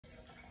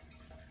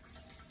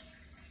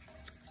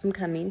I'm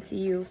coming to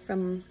you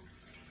from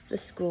the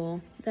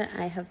school that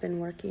I have been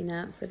working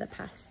at for the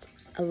past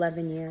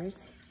 11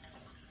 years.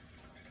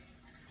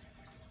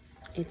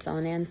 It's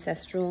on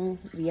ancestral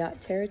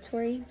Viot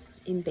territory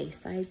in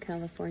Bayside,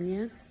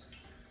 California.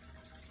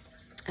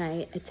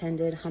 I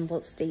attended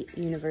Humboldt State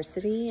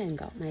University and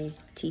got my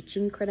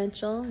teaching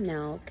credential,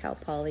 now Cal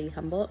Poly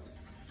Humboldt.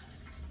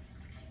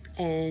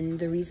 And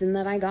the reason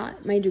that I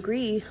got my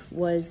degree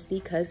was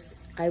because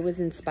I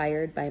was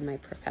inspired by my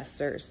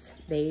professors.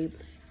 They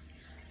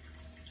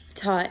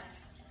taught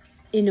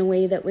in a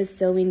way that was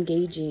so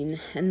engaging,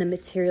 and the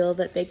material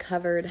that they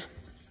covered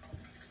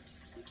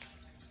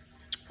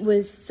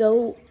was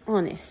so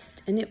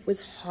honest, and it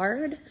was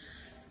hard,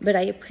 but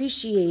I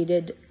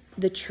appreciated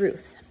the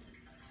truth.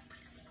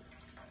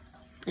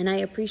 And I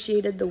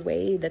appreciated the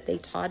way that they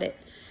taught it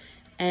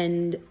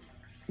and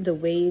the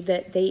way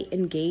that they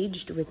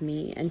engaged with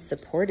me and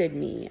supported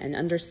me and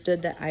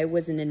understood that I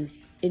was an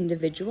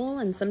individual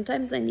and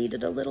sometimes I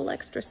needed a little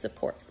extra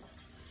support.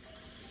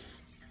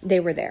 They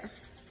were there.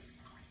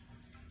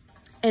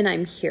 And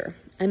I'm here.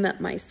 I'm at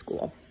my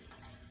school.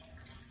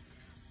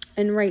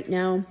 And right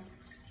now,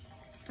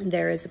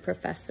 there is a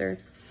professor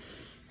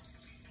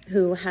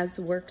who has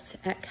worked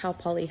at Cal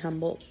Poly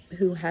Humboldt,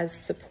 who has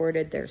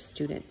supported their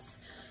students,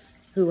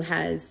 who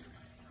has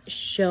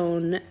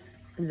shown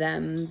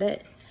them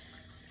that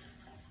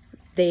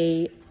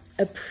they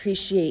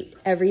appreciate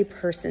every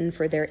person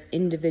for their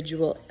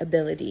individual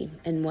ability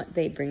and what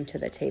they bring to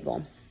the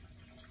table.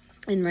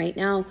 And right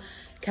now,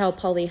 Cal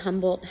Poly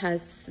Humboldt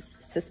has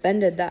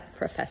suspended that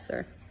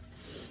professor.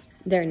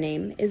 Their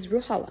name is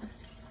Ruhala.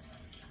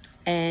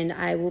 And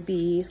I will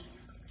be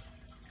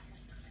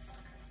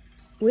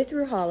with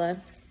Ruhala,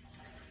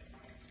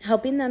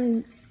 helping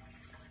them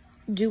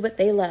do what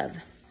they love.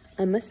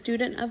 I'm a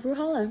student of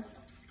Ruhala.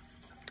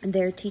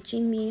 They're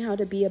teaching me how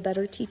to be a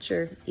better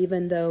teacher,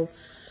 even though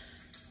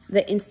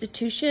the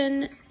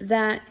institution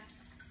that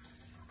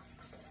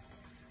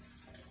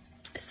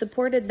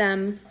supported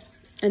them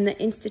and the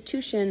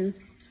institution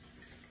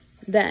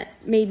that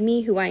made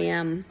me who I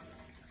am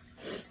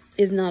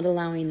is not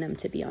allowing them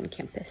to be on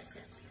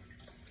campus.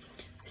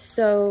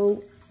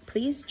 So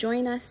please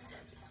join us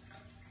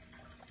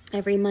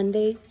every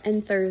Monday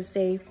and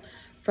Thursday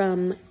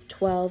from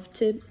 12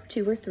 to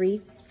 2 or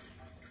 3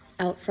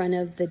 out front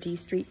of the D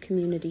Street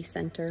Community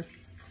Center.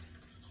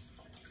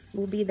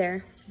 We'll be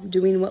there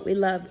doing what we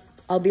love.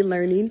 I'll be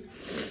learning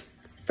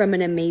from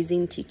an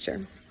amazing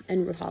teacher,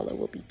 and Ruhala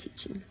will be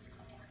teaching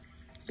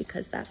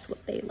because that's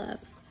what they love.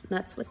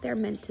 That's what they're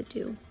meant to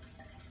do.